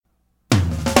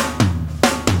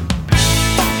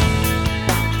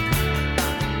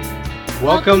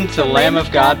Welcome to Lamb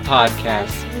of God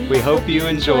Podcast. We hope you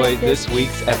enjoy this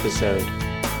week's episode.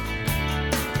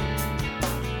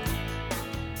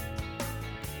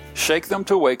 Shake them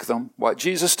to wake them, what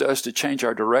Jesus does to change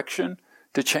our direction,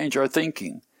 to change our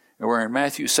thinking. And we're in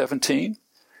Matthew 17.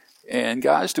 And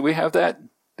guys, do we have that?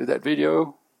 Did that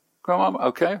video come on?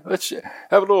 Okay, let's have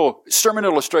a little sermon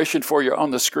illustration for you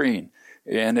on the screen.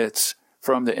 And it's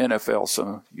from the NFL,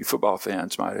 so you football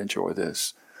fans might enjoy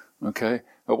this. Okay,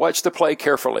 but watch the play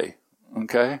carefully.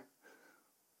 Okay.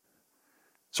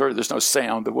 Sorry, there's no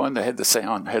sound. The one that had the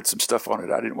sound had some stuff on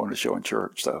it I didn't want to show in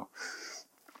church, so.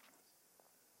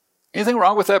 Anything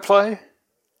wrong with that play?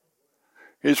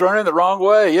 He's running the wrong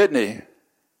way, isn't he?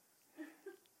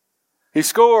 He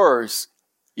scores.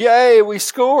 Yay, we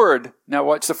scored. Now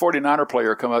watch the 49er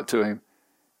player come up to him.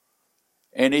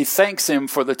 And he thanks him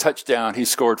for the touchdown he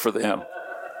scored for them.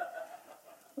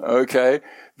 Okay.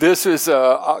 This is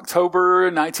October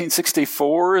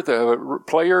 1964. The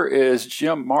player is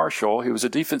Jim Marshall. He was a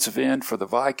defensive end for the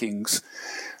Vikings.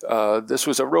 This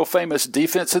was a real famous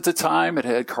defense at the time. It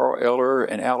had Carl Eller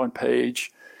and Alan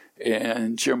Page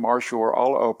and Jim Marshall were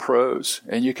all pros.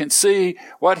 And you can see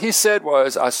what he said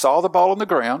was, I saw the ball on the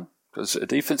ground, because a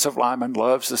defensive lineman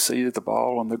loves to see the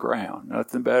ball on the ground.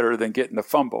 Nothing better than getting a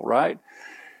fumble, right?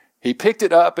 He picked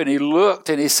it up and he looked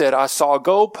and he said, I saw a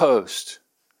goalpost.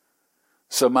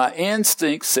 So my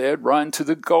instinct said, run to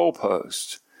the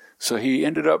goalpost. So he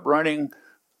ended up running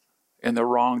in the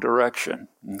wrong direction.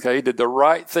 Okay, he did the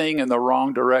right thing in the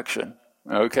wrong direction.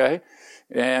 Okay,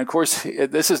 and of course,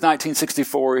 this is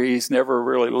 1964. He's never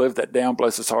really lived that down,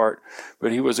 bless his heart.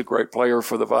 But he was a great player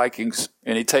for the Vikings,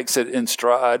 and he takes it in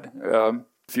stride.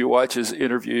 If you watch his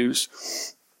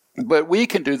interviews, but we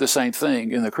can do the same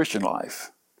thing in the Christian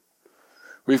life.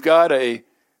 We've got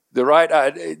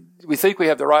we think we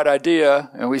have the right idea,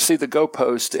 and we see the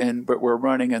goalpost, but we're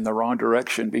running in the wrong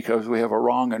direction because we have a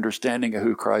wrong understanding of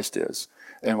who Christ is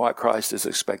and what Christ is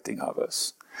expecting of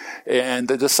us. And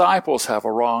the disciples have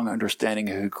a wrong understanding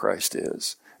of who Christ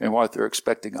is and what they're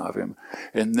expecting of him.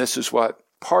 And this is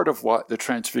part of what the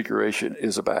transfiguration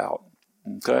is about.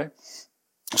 Okay?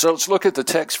 So let's look at the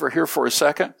text for a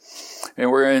second.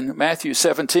 And we're in Matthew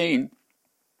 17.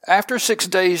 After 6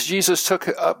 days, Jesus took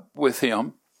up with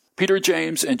him Peter,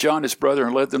 James, and John, his brother,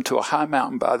 and led them to a high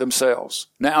mountain by themselves.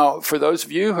 Now, for those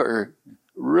of you who are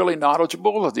really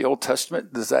knowledgeable of the Old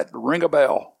Testament, does that ring a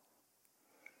bell?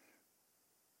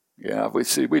 Yeah,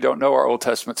 we don't know our Old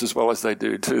Testaments as well as they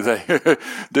do they?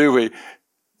 Do we?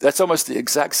 That's almost the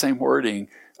exact same wording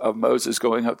of Moses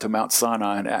going up to Mount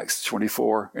Sinai in Acts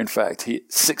 24. In fact,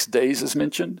 6 days is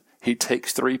mentioned. He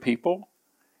takes 3 people,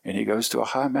 and he goes to a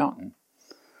high mountain.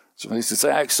 So this is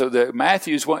Acts. So the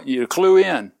Matthew's wanting you to clue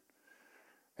in.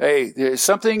 Hey, there's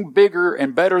something bigger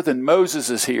and better than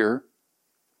Moses is here,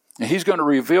 and he's going to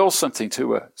reveal something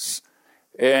to us.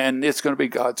 And it's going to be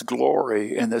God's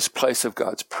glory in this place of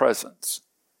God's presence.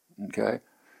 Okay?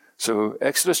 So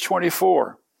Exodus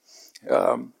 24.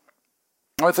 One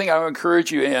thing I would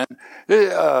encourage you in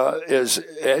is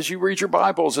as you read your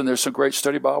Bibles, and there's some great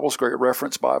study Bibles, great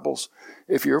reference Bibles,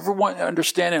 if you ever want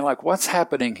understanding like what's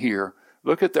happening here,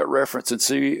 look at that reference and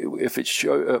see if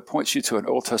it points you to an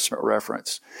Old Testament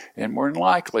reference. And more than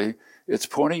likely, it's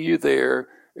pointing you there.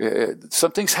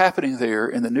 Something's happening there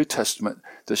in the New Testament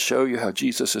to show you how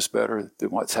Jesus is better than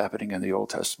what's happening in the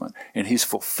Old Testament. And he's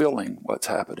fulfilling what's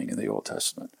happening in the Old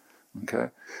Testament. Okay?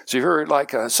 So you heard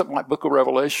something like Book of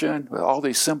Revelation with all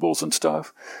these symbols and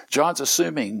stuff. John's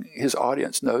assuming his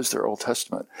audience knows their Old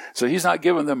Testament. So he's not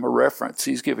giving them a reference.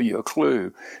 He's giving you a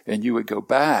clue. And you would go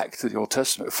back to the Old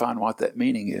Testament to find what that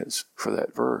meaning is for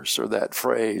that verse or that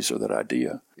phrase or that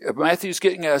idea. Matthew's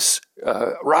getting us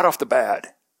right off the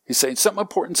bat. He's saying something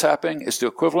important's happening. It's the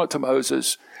equivalent to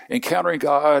Moses encountering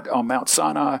God on Mount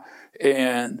Sinai,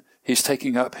 and he's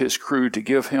taking up his crew to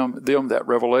give them that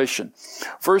revelation.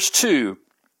 Verse 2,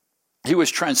 he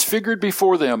was transfigured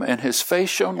before them, and his face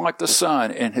shone like the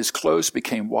sun, and his clothes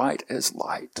became white as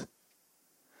light.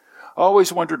 I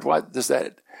always wondered, what does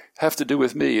that have to do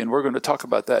with me? And we're going to talk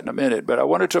about that in a minute, but I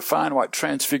wanted to find what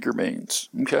transfigure means,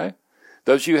 okay?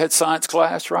 Those of you who had science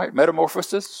class, right?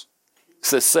 Metamorphosis?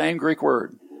 It's the same Greek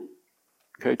word.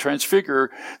 Okay, transfigure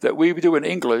that we do in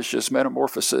English is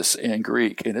metamorphosis in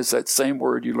Greek, and it's that same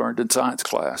word you learned in science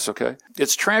class, okay?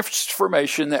 It's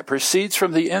transformation that proceeds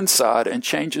from the inside and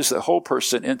changes the whole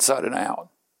person inside and out,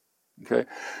 okay?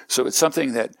 So it's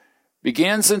something that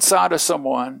begins inside of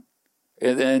someone,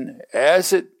 and then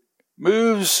as it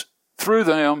moves through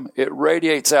them, it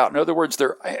radiates out. In other words,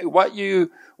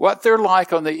 what they're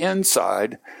like on the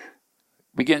inside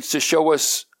begins to show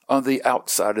us on the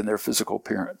outside in their physical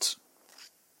appearance.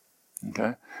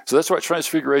 Okay? So that's what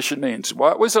transfiguration means.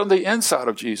 What was on the inside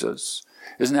of Jesus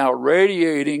is now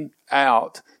radiating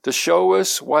out to show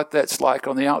us what that's like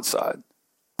on the outside.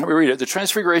 Let me read it. The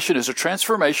transfiguration is a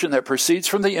transformation that proceeds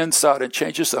from the inside and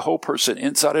changes the whole person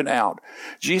inside and out.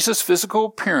 Jesus' physical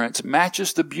appearance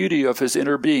matches the beauty of his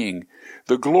inner being,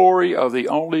 the glory of the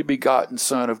only begotten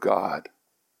Son of God.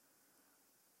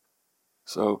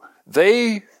 So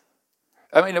it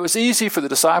was easy for the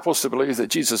disciples to believe that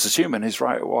Jesus is human. He's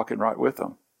right, walking right with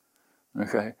them.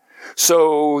 Okay.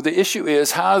 So the issue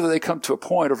is, how do they come to a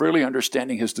point of really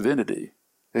understanding his divinity?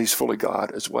 That he's fully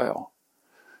God as well.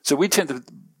 So we tend to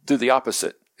do the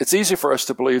opposite. It's easy for us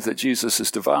to believe that Jesus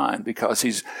is divine because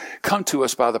he's come to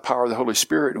us by the power of the Holy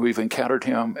Spirit and we've encountered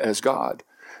him as God.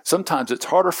 Sometimes it's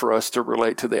harder for us to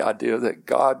relate to the idea that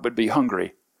God would be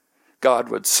hungry. God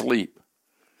would sleep.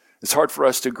 It's hard for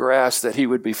us to grasp that he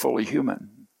would be fully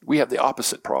human. We have the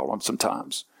opposite problem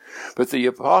sometimes. But the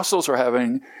apostles are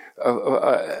having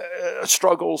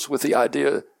struggles with the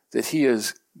idea that he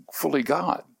is fully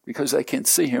God because they can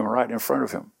see him right in front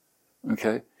of him.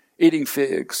 Okay? Eating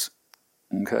figs.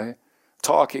 Okay?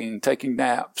 Talking, taking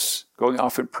naps, going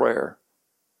off in prayer.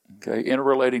 Okay?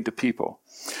 Interrelating to people.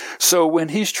 So when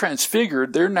he's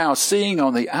transfigured, they're now seeing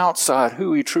on the outside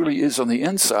who he truly is on the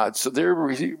inside. So they're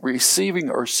receiving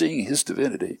or seeing his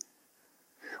divinity.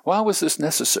 Why was this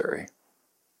necessary?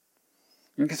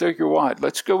 You can think you're why.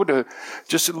 Let's go to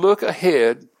just look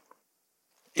ahead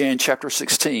in chapter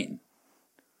 16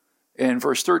 and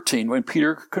verse 13 when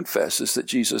Peter confesses that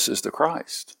Jesus is the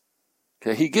Christ.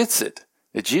 Okay, he gets it.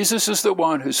 That Jesus is the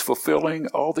one who's fulfilling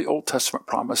all the Old Testament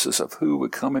promises of who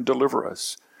would come and deliver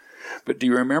us. But do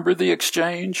you remember the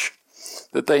exchange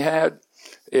that they had?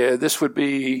 This would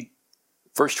be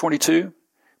verse 22.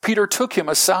 Peter took him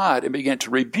aside and began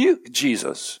to rebuke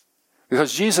Jesus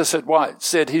because Jesus had what?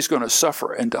 Said he's going to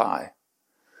suffer and die.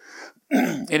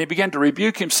 And he began to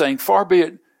rebuke him, saying, "Far be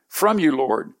it from you,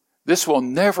 Lord. This will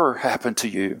never happen to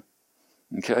you."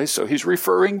 Okay, so he's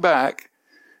referring back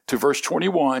to verse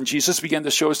 21. Jesus began to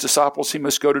show his disciples he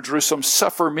must go to Jerusalem,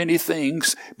 suffer many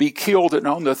things, be killed, and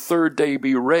on the third day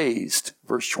be raised.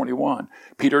 Verse 21.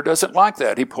 Peter doesn't like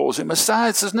that. He pulls him aside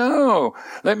and says, "No,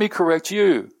 let me correct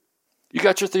you. You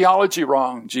got your theology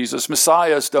wrong, Jesus.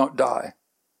 Messiahs don't die.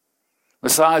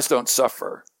 Messiahs don't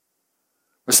suffer.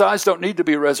 Messiahs don't need to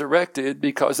be resurrected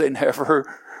because they never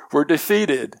were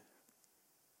defeated.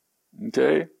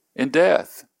 Okay? In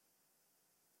death.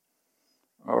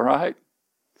 All right?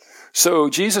 So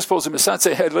Jesus pulls him aside and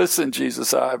says, "Hey, listen,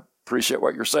 Jesus, I appreciate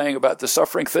what you're saying about the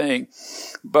suffering thing.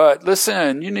 But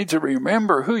listen, you need to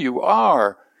remember who you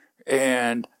are.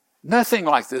 And nothing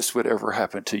like this would ever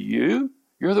happen to you.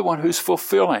 You're the one who's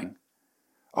fulfilling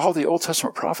all the Old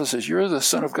Testament prophecies. You're the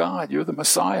Son of God. You're the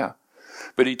Messiah."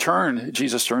 But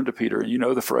Jesus turned to Peter, and you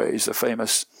know the phrase, the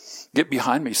famous, "Get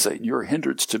behind me, Satan. You're a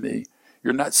hindrance to me.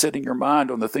 You're not setting your mind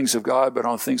on the things of God, but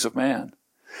on things of man."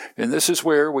 And this is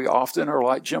where we often are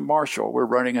like Jim Marshall. We're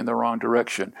running in the wrong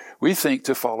direction. We think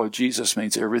to follow Jesus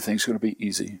means everything's going to be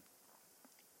easy.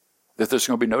 That there's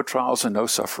going to be no trials and no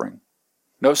suffering.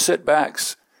 No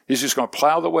setbacks. He's just going to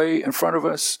plow the way in front of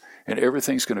us, and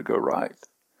everything's going to go right.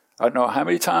 I don't know how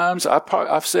many times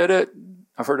I've said it.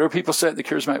 I've heard other people say it in the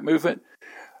charismatic movement.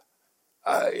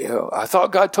 I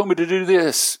thought God told me to do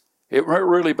this. It went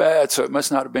really bad, so it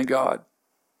must not have been God.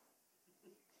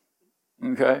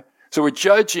 Okay? So we're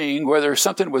judging whether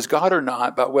something was God or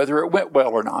not by whether it went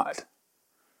well or not.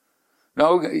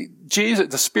 No,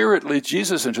 the Spirit leads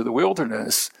Jesus into the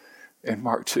wilderness in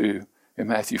Mark 2 and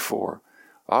Matthew 4.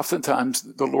 Oftentimes,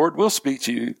 the Lord will speak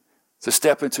to you to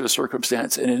step into a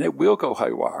circumstance, and it will go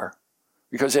haywire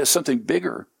because he has something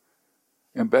bigger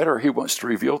and better he wants to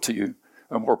reveal to you,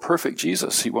 a more perfect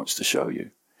Jesus he wants to show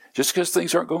you. Just because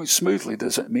things aren't going smoothly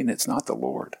doesn't mean it's not the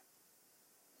Lord.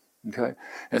 Okay?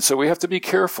 And so we have to be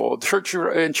careful.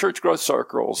 In church growth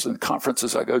circles and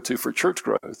conferences I go to for church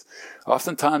growth,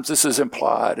 oftentimes this is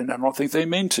implied, and I don't think they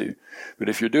mean to. But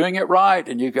if you're doing it right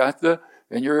and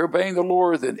you're obeying the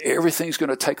Lord, then everything's going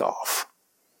to take off.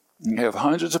 You have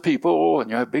hundreds of people, and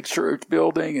you have a big church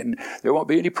building, and there won't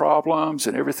be any problems,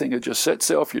 and everything will just set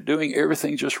itself. You're doing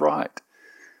everything just right.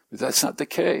 But that's not the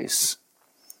case,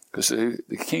 because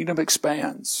the kingdom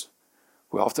expands.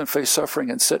 We often face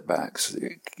suffering and setbacks.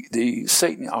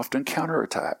 Satan often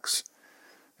counterattacks.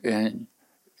 And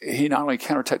he not only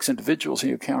counterattacks individuals,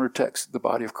 he counterattacks the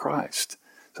body of Christ.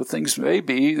 So things may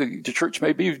be, the church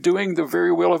may be doing the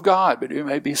very will of God, but it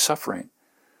may be suffering.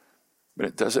 But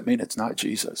it doesn't mean it's not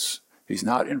Jesus. He's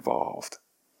not involved.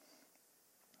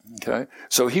 Okay?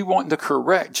 So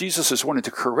Jesus is wanting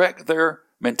to correct their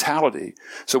mentality.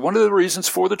 So one of the reasons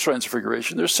for the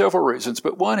transfiguration, there's several reasons,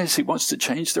 but one is he wants to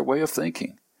change their way of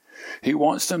thinking. He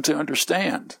wants them to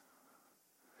understand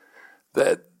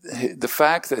that the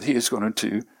fact that he is going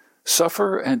to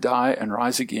suffer and die and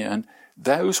rise again,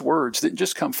 those words didn't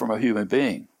just come from a human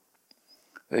being.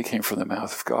 They came from the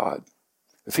mouth of God.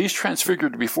 If he's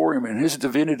transfigured before him and his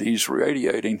divinity is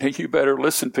radiating, then you better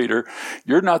listen, Peter.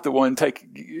 You're not the one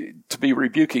to be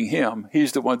rebuking him.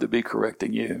 He's the one to be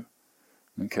correcting you.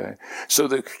 Okay. So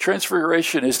the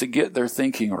transfiguration is to get their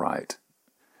thinking right.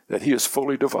 That he is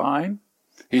fully divine.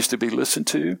 He's to be listened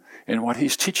to. And what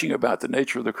he's teaching about the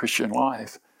nature of the Christian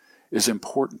life is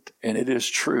important. And it is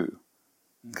true.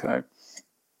 Okay.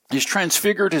 He's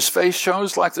transfigured. His face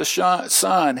shines like the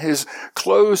sun. His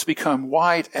clothes become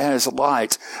white as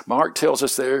light. Mark tells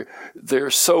us they're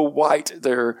so white,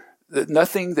 that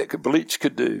nothing that bleach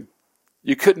could do.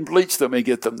 You couldn't bleach them and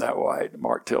get them that white,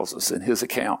 Mark tells us in his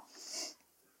account.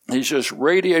 He's just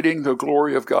radiating the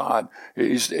glory of God.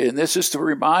 And this is to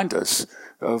remind us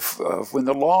of when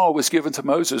the law was given to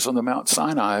Moses on the Mount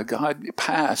Sinai. God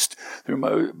passed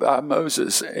through by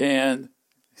Moses, and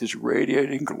his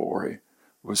radiating glory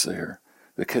was there.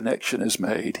 The connection is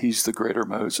made. He's the greater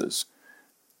Moses.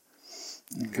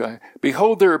 Okay.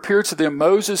 Behold, there appeared to them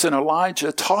Moses and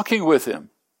Elijah talking with him.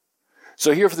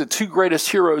 So here are the two greatest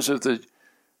heroes of the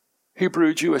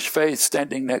Hebrew Jewish faith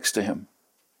standing next to him.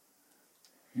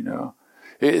 You know,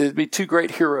 it'd be two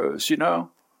great heroes, you know.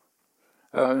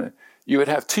 You would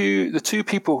have the two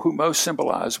people who most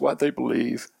symbolize what they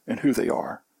believe and who they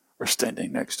are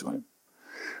standing next to him.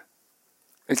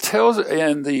 It tells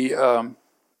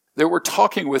they were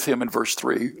talking with him in verse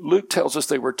 3. Luke tells us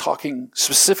they were talking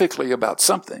specifically about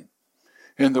something.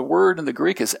 And the word in the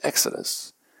Greek is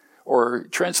exodus, or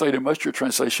translated in most of your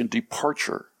translation,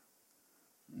 departure.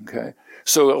 Okay?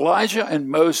 So Elijah and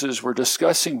Moses were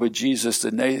discussing with Jesus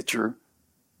the nature.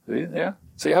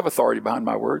 See, I have authority behind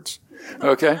my words.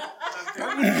 Okay?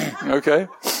 Okay?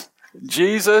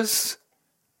 Jesus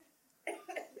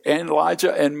and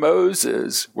Elijah and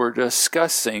Moses were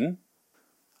discussing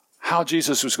how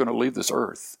Jesus was going to leave this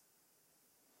earth.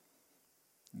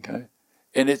 Okay?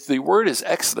 And the word is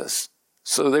exodus.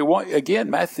 So they want,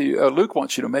 again, Luke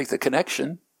wants you to make the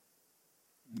connection,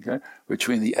 okay,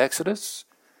 between the exodus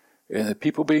and the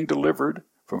people being delivered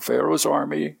from Pharaoh's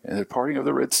army and the parting of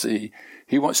the Red Sea.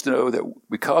 He wants to know that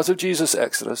because of Jesus'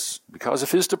 exodus, because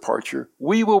of his departure,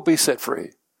 we will be set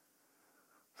free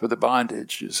for the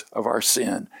bondages of our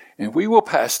sin. And we will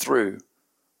pass through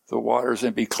the waters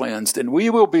and be cleansed, and we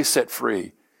will be set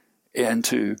free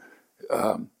into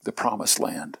the promised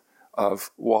land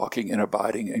of walking and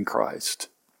abiding in Christ.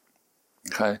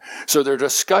 Okay, so their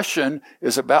discussion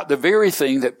is about the very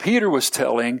thing that Peter was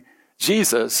telling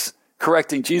Jesus,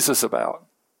 correcting Jesus about.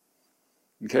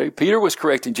 Okay, Peter was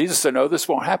correcting Jesus, said, no, this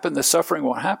won't happen, the suffering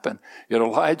won't happen. Yet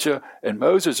Elijah and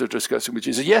Moses are discussing with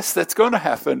Jesus, yes, that's going to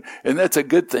happen, and that's a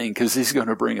good thing because he's going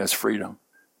to bring us freedom.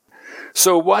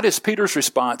 So what is Peter's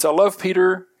response? I love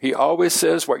Peter. He always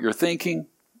says what you're thinking,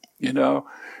 you know,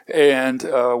 and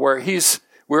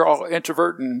we're all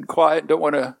introvert and quiet, don't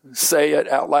want to say it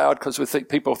out loud because we think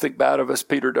people think bad of us.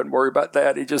 Peter doesn't worry about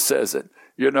that. He just says it,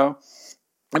 you know.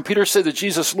 And Peter said to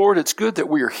Jesus, Lord, it's good that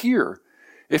we are here.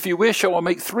 If you wish, I will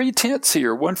make 3 tents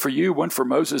here, one for you, one for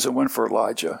Moses, and one for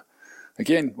Elijah.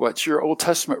 Again, what's your Old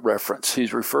Testament reference?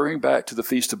 He's referring back to the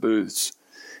Feast of Booths.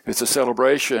 It's a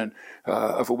celebration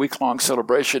of a week-long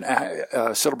celebration,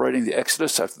 celebrating the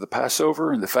Exodus after the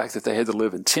Passover and the fact that they had to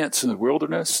live in tents in the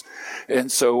wilderness.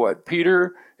 And so what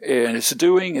Peter is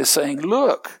doing is saying,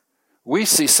 look, we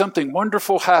see something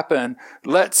wonderful happen.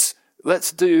 Let's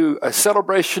do a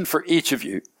celebration for each of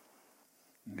you.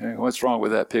 Okay, what's wrong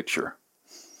with that picture?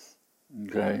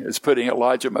 Okay, it's putting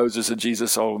Elijah, Moses, and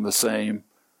Jesus all on the same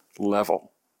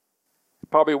level.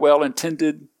 Probably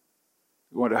well-intended.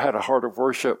 He wanted to have a heart of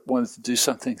worship, wanted to do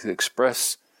something to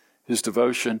express his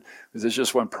devotion. There's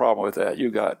just one problem with that.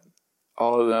 You got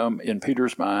all of them in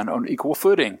Peter's mind on equal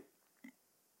footing.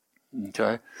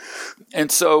 Okay?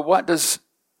 And so what does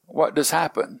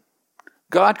happen?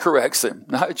 God corrects him.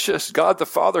 Not just God the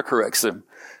Father corrects him.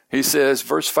 He says,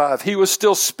 verse 5, he was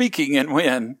still speaking and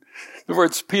when? In other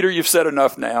words, Peter, you've said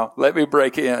enough now. Let me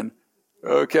break in.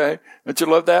 Okay? Don't you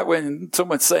love that when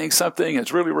someone's saying something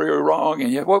that's really, really wrong and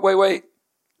you, wait.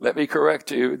 Let me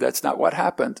correct you. That's not what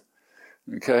happened.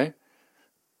 Okay?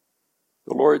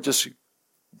 The Lord just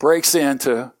breaks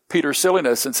into Peter's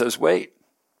silliness and says, wait.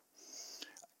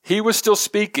 He was still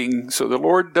speaking, so the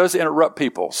Lord does interrupt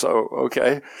people. So,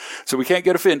 okay. So we can't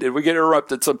get offended. We get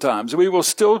interrupted sometimes. We will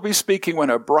still be speaking when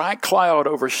a bright cloud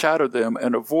overshadowed them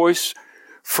and a voice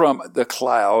from the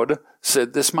cloud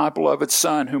said, "This my beloved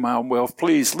Son, whom I am well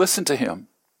pleased. Listen to him."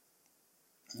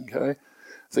 Okay?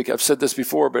 I think I've said this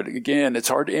before, but again, it's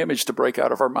hard image to break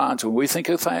out of our minds. When we think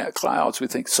of clouds, we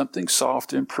think something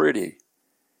soft and pretty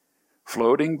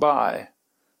floating by,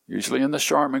 usually in the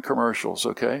Charmin commercials,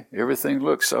 okay? Everything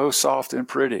looks so soft and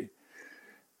pretty.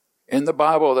 In the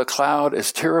Bible, the cloud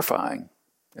is terrifying.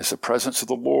 It's the presence of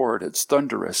the Lord. It's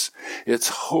thunderous. It's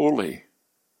holy.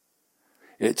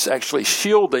 It's actually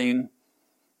shielding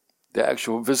the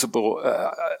actual visible,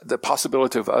 the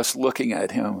possibility of us looking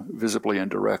at him visibly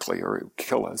and directly, or it would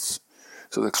kill us.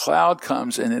 So the cloud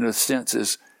comes and in a sense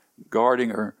is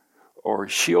guarding or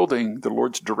shielding the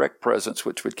Lord's direct presence,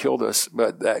 which would kill us,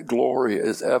 but that glory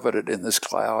is evident in this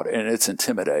cloud and it's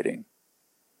intimidating.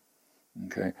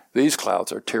 Okay, these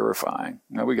clouds are terrifying.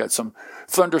 Now we got some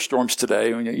thunderstorms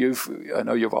today. I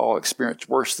know you've all experienced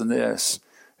worse than this.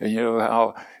 And you know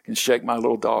how I can shake, my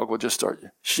little dog will just start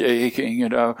shaking,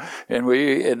 and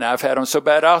I've had them so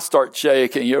bad I'll start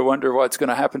shaking. You wonder what's going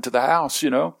to happen to the house,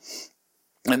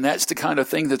 And that's the kind of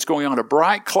thing that's going on. A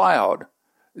bright cloud,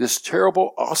 this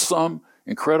terrible, awesome,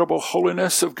 incredible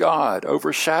holiness of God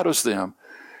overshadows them.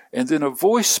 And then a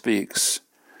voice speaks,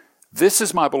 "This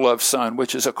is my beloved Son,"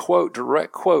 which is a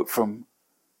direct quote from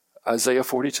Isaiah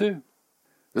 42,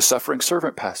 the suffering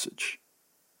servant passage.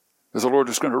 Because the Lord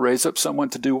is going to raise up someone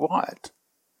to do what?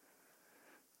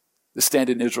 To stand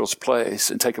in Israel's place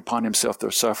and take upon himself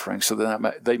their suffering so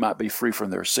that they might be free from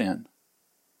their sin.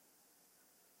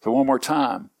 So one more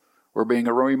time, we're being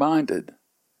reminded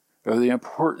of the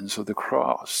importance of the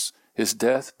cross. His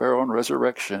death, burial, and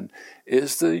resurrection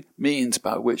is the means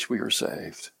by which we are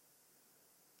saved.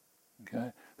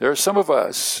 Okay? There are some of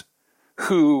us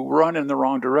who run in the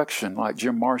wrong direction, like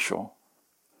Jim Marshall.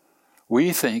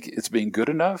 We think it's being good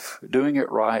enough, doing it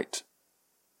right.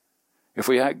 If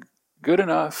we act good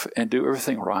enough and do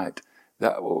everything right,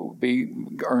 that will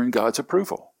earn God's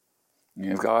approval.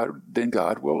 Then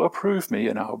God will approve me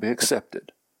and I'll be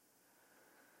accepted.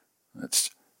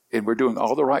 And we're doing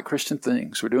all the right Christian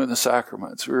things. We're doing the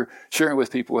sacraments. We're sharing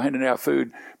with people, we're handing out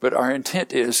food. But our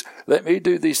intent is, let me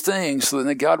do these things so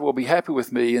that God will be happy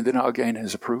with me and then I'll gain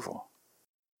his approval.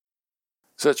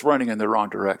 So it's running in the wrong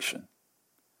direction.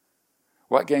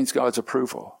 What gains God's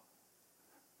approval?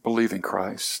 Believing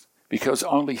Christ. Because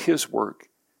only his work,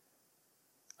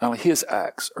 only his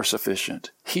acts are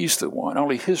sufficient. He's the one.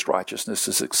 Only his righteousness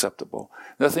is acceptable.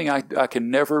 Nothing I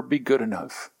can never be good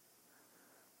enough.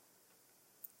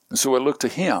 And so I look to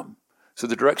him. So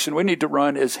the direction we need to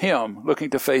run is him, looking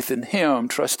to faith in him,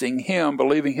 trusting him,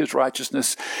 believing his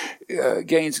righteousness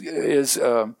makes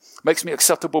me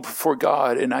acceptable before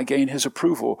God, and I gain his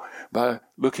approval by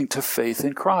looking to faith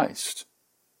in Christ.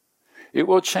 It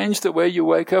will change the way you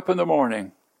wake up in the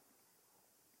morning.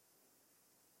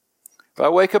 If I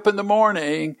wake up in the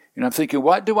morning and I'm thinking,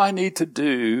 what do I need to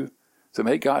do to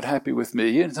make God happy with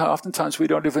me? And oftentimes we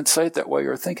don't even say it that way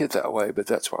or think it that way, but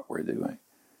that's what we're doing.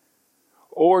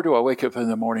 Or do I wake up in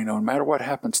the morning, no matter what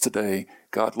happens today,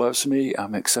 God loves me,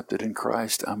 I'm accepted in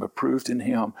Christ, I'm approved in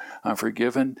him, I'm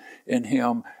forgiven in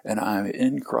him, and I'm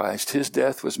in Christ. His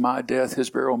death was my death, his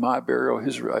burial my burial,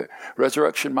 his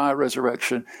resurrection my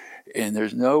resurrection, and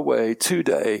there's no way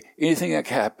today, anything that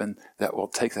can happen that will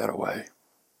take that away.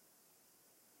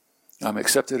 I'm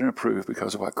accepted and approved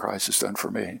because of what Christ has done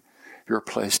for me. You're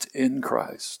placed in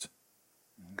Christ.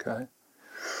 Okay?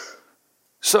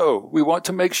 So we want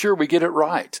to make sure we get it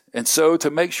right. And so to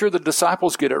make sure the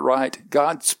disciples get it right,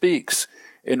 God speaks.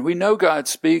 And we know God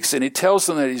speaks, and he tells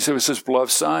them that he was his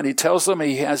beloved Son. He tells them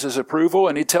he has his approval,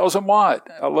 and he tells them what?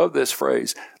 I love this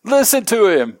phrase. Listen to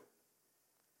him.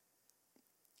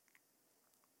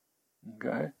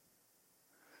 Okay?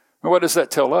 And what does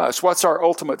that tell us? What's our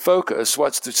ultimate focus?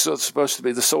 What's supposed to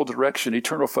be the sole direction,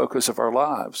 eternal focus of our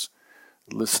lives?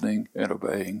 Listening and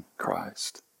obeying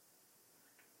Christ.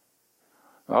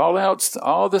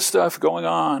 All the stuff going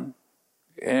on,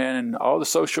 and all the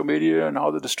social media and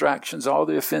all the distractions, all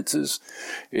the offenses,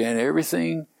 and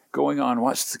everything going on,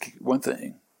 what's the one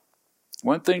thing?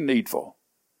 One thing needful.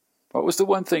 What was the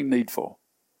one thing needful?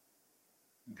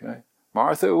 Okay.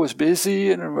 Martha was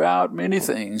busy and about many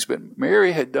things, but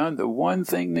Mary had done the one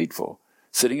thing needful,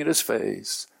 sitting at his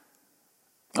feet,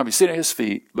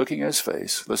 looking at his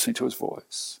face, listening to his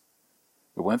voice.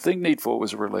 The one thing needful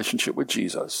was a relationship with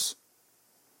Jesus.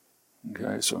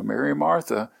 Okay, so Mary and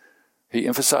Martha, he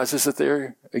emphasizes it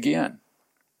there again.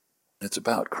 It's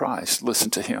about Christ.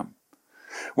 Listen to him.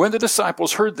 When the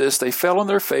disciples heard this, they fell on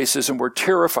their faces and were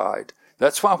terrified.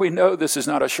 That's why we know this is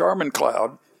not a Charmin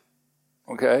cloud.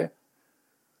 Okay?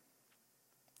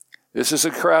 This is a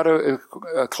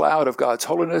cloud of God's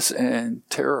holiness and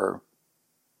terror.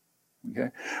 Okay?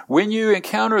 When you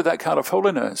encounter that kind of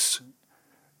holiness,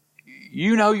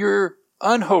 you know you're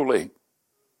unholy.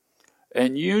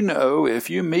 And you know if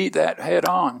you meet that head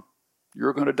on,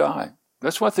 you're going to die.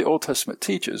 That's what the Old Testament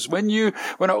teaches. When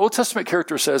an Old Testament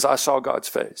character says, I saw God's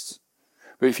face.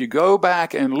 But if you go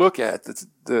back and look at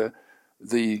the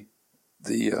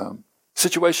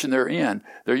situation they're in,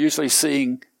 they're usually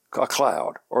seeing a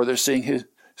cloud, or they're seeing his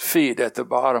feet at the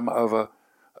bottom of a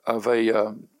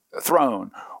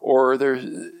throne, or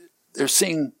they're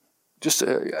seeing just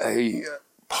a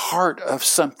part of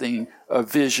something, a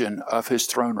vision of his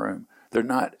throne room. They're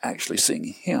not actually seeing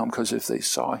him, because if they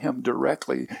saw him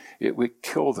directly, it would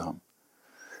kill them.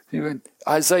 Even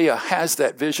Isaiah has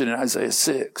that vision in Isaiah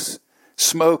 6.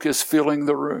 Smoke is filling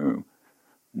the room.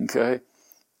 Okay?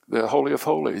 The Holy of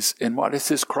Holies. And what is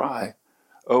his cry?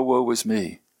 Oh, woe is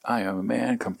me. I am a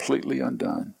man completely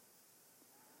undone.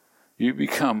 You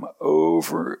become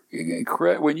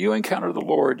when you encounter the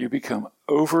Lord, you become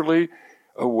overly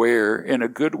aware in a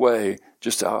good way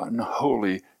just how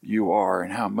unholy you are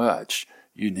and how much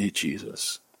you need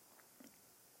Jesus.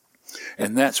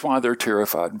 And that's why they're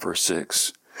terrified in verse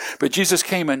 6. But Jesus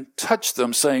came and touched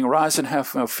them, saying, Rise and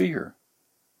have no fear.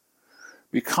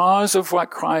 Because of what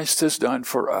Christ has done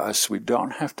for us, we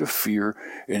don't have to fear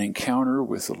an encounter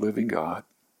with the living God.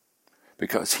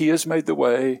 Because he has made the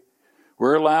way,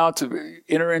 we're allowed to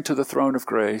enter into the throne of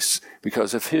grace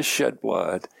because of his shed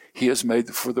blood. He has made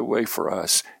the way for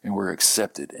us, and we're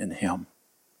accepted in him.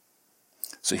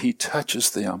 So he touches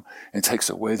them and takes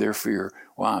away their fear.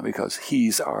 Why? Because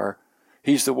he's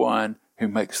the one who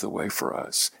makes the way for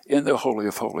us in the Holy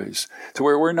of Holies, to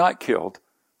where we're not killed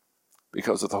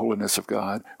because of the holiness of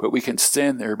God, but we can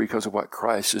stand there because of what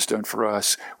Christ has done for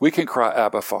us. We can cry,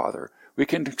 Abba, Father. We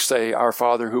can say, Our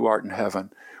Father who art in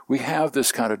heaven. We have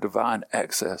this kind of divine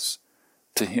access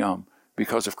to him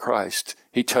because of Christ.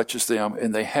 He touches them,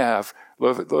 and they have,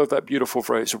 love that beautiful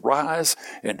phrase, rise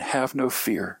and have no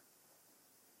fear.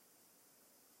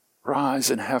 Rise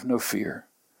and have no fear.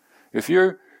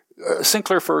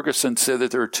 Sinclair Ferguson said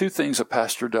that there are two things a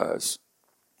pastor does.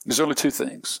 There's only two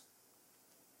things.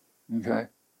 Okay?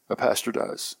 A pastor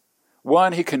does.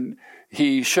 One,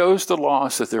 he shows the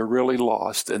lost that they're really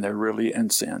lost and they're really in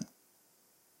sin.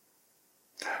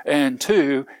 And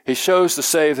two, he shows the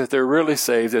saved that they're really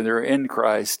saved and they're in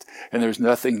Christ, and there's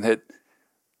nothing that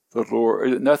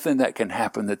can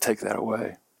happen to take that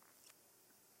away.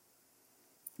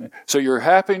 So you're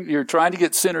trying to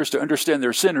get sinners to understand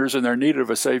they're sinners and they're in need of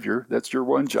a Savior. That's your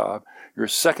one job. Your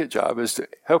second job is to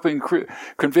helping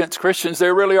convince Christians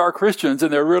they really are Christians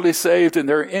and they're really saved and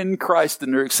they're in Christ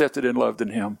and they're accepted and loved in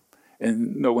him.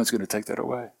 And no one's going to take that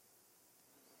away.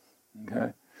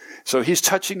 Okay? So he's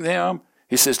touching them.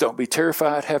 He says, don't be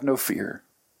terrified, have no fear.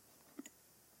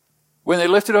 When they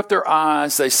lifted up their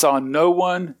eyes, they saw no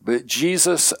one but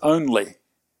Jesus only.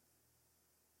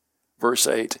 Verse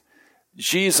 8.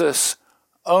 Jesus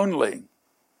only.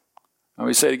 Let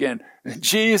me say it again.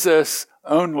 Jesus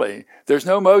only. There's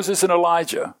no Moses and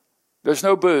Elijah. There's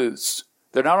no booths.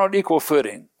 They're not on equal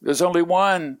footing. There's only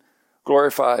one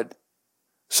glorified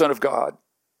Son of God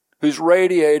who's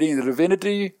radiating the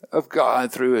divinity of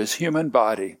God through his human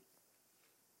body.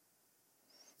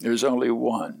 There's only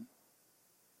one.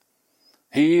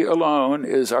 He alone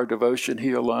is our devotion.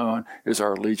 He alone is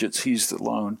our allegiance. He's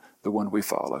alone the one we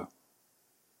follow.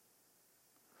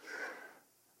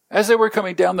 As they were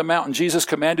coming down the mountain, Jesus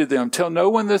commanded them, tell no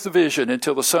one this vision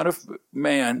until the Son of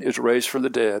Man is raised from the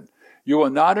dead. You will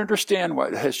not understand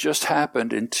what has just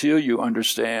happened until you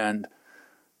understand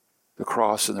the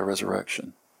cross and the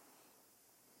resurrection.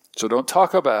 So don't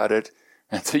talk about it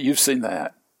until you've seen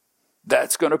that.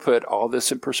 That's going to put all this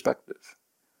in perspective.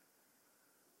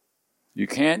 You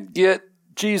can't get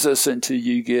Jesus until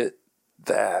you get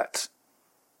that.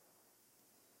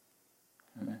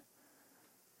 Okay.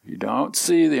 You don't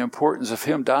see the importance of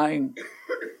him dying,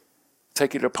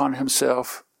 taking upon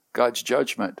himself God's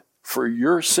judgment for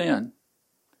your sin,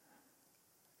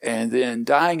 and then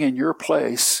dying in your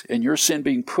place, and your sin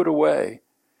being put away,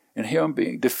 and him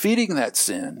defeating that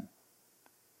sin,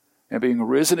 and being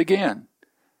risen again.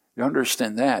 You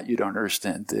understand that, you don't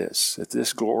understand this, that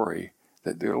this glory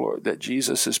that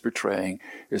Jesus is portraying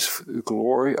is the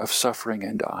glory of suffering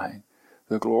and dying.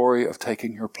 The glory of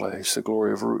taking your place, the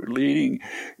glory of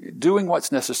doing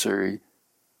what's necessary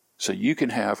so you can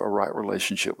have a right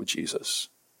relationship with Jesus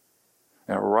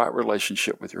and a right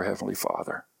relationship with your Heavenly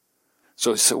Father.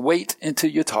 So wait until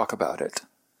you talk about it,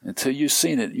 until you've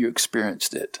seen it, you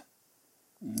experienced it.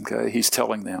 Okay, he's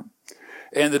telling them.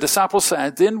 And the disciples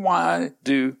said, then why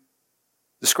do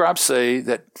the scribes say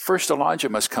that first Elijah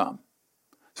must come?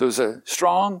 So there's a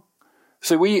strong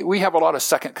So we have a lot of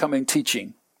second coming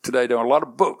teaching today, doing a lot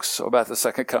of books about the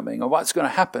second coming and what's going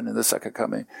to happen in the second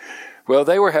coming. Well,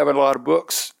 they were having a lot of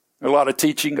books, a lot of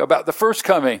teaching about the first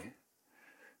coming.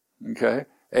 Okay?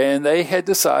 And they had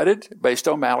decided, based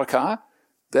on Malachi,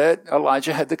 that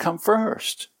Elijah had to come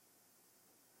first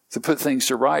to put things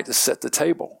to right, to set the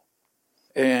table.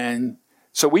 And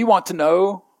so we want to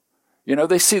know,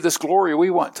 they see this glory.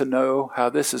 We want to know how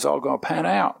this is all going to pan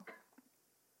out.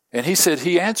 And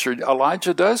he answered,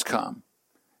 Elijah does come.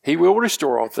 He will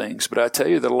restore all things. But I tell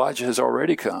you that Elijah has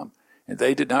already come. And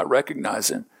they did not recognize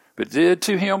him, but did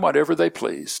to him whatever they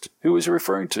pleased. Who was he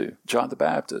referring to? John the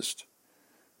Baptist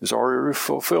is already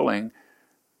fulfilling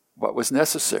what was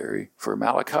necessary for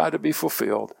Malachi to be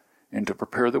fulfilled and to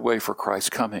prepare the way for Christ's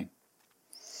coming.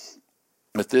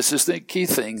 But this is the key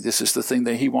thing. This is the thing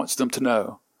that he wants them to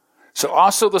know. So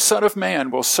also the Son of Man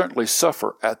will certainly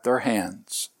suffer at their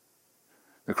hands.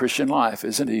 The Christian life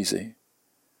isn't easy.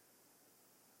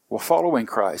 Well, following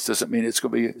Christ doesn't mean it's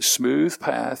going to be a smooth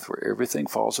path where everything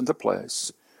falls into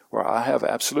place, where I have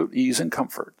absolute ease and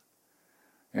comfort.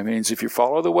 It means if you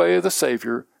follow the way of the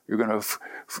Savior, you're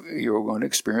going to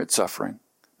experience suffering.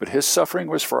 But his suffering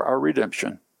was for our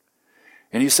redemption.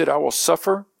 And he said, I will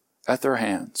suffer at their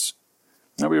hands.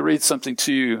 Now we read something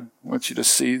to you. I want you to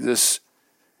see this.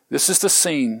 This is the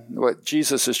scene, what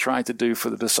Jesus is trying to do for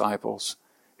the disciples.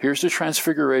 Here's the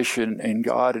transfiguration and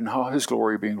God and all his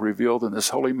glory being revealed in this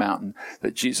holy mountain,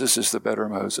 that Jesus is the better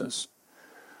Moses.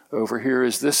 Over here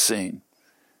is this scene.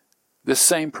 This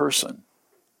same person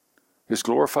is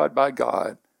glorified by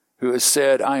God, who has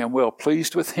said, I am well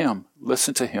pleased with him.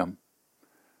 Listen to him.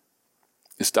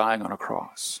 Is dying on a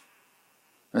cross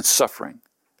and suffering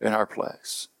in our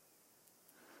place.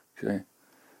 Okay,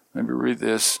 let me read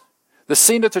this. The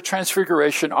scene of the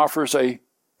transfiguration offers a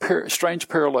strange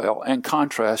parallel and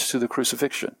contrast to the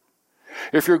crucifixion.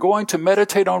 If you're going to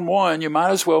meditate on one, you might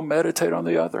as well meditate on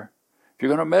the other. If you're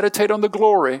going to meditate on the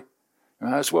glory, you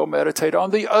might as well meditate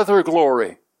on the other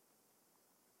glory.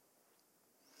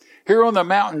 Here on the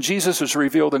mountain, Jesus is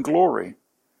revealed in glory.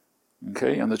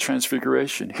 Okay, on the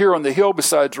transfiguration. Here on the hill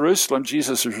beside Jerusalem,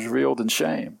 Jesus is revealed in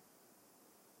shame.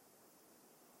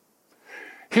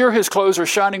 Here his clothes are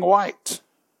shining white,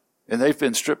 and they've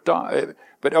been stripped off.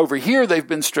 But over here they've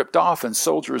been stripped off, and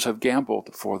soldiers have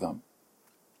gambled for them.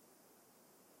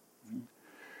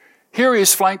 Here he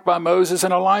is flanked by Moses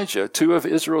and Elijah, two of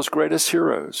Israel's greatest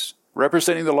heroes,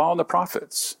 representing the law and the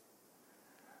prophets.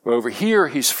 Over here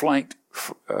he's flanked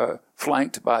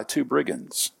by two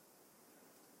brigands,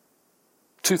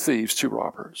 two thieves, two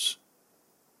robbers.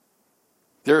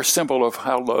 They're a symbol of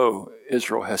how low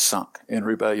Israel has sunk in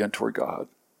rebellion toward God.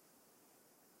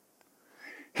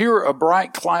 Here a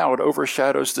bright cloud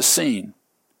overshadows the scene.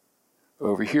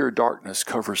 Over here darkness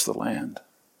covers the land.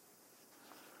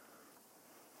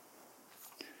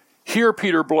 Here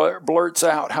Peter blurts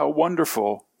out how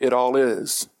wonderful it all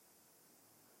is.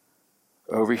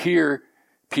 Over here,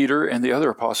 Peter and the other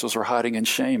apostles are hiding in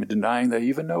shame and denying they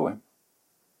even know him.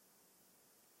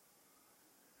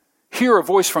 Here a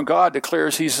voice from God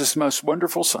declares he's his most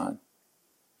wonderful son.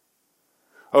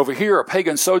 Over here a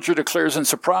pagan soldier declares in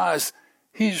surprise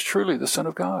he's truly the Son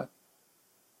of God.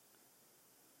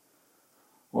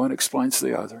 One explains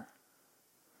the other.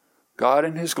 God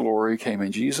in his glory came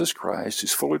in Jesus Christ,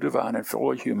 who's fully divine and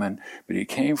fully human, but he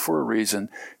came for a reason,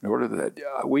 in order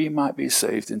that we might be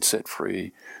saved and set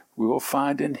free. We will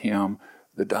find in him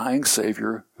the dying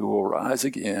Savior who will rise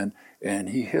again, and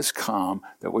he has come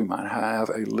that we might have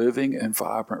a living and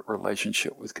vibrant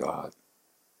relationship with God.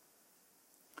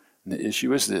 And the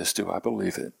issue is this: do I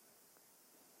believe it?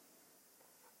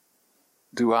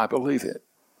 Do I believe it?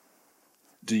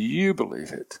 Do you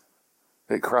believe it,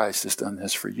 that Christ has done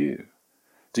this for you?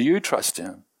 Do you trust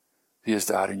him? He has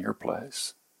died in your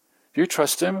place. Do you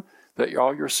trust him that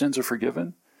all your sins are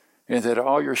forgiven and that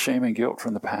all your shame and guilt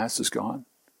from the past is gone?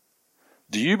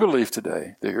 Do you believe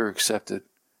today that you're accepted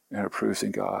and approved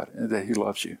in God and that he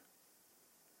loves you?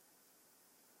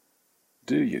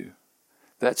 Do you?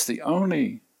 That's the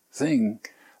only thing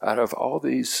out of all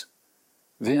these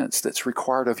events that's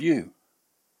required of you.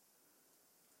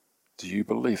 Do you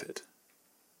believe it?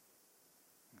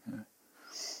 Okay.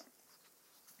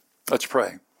 Let's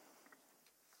pray.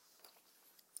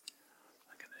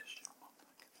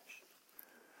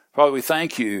 Father, we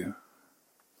thank you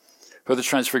for the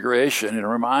transfiguration. It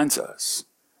reminds us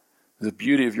of the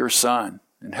beauty of your Son.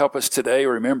 And help us today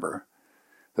remember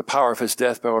the power of his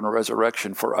death, burial, and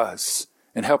resurrection for us.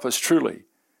 And help us truly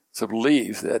to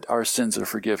believe that our sins are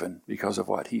forgiven because of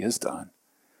what he has done.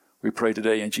 We pray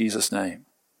today in Jesus' name.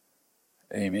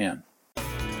 Amen.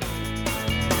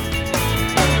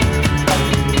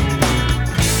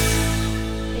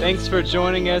 Thanks for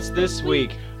joining us this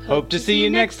week. Hope to see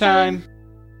you next time.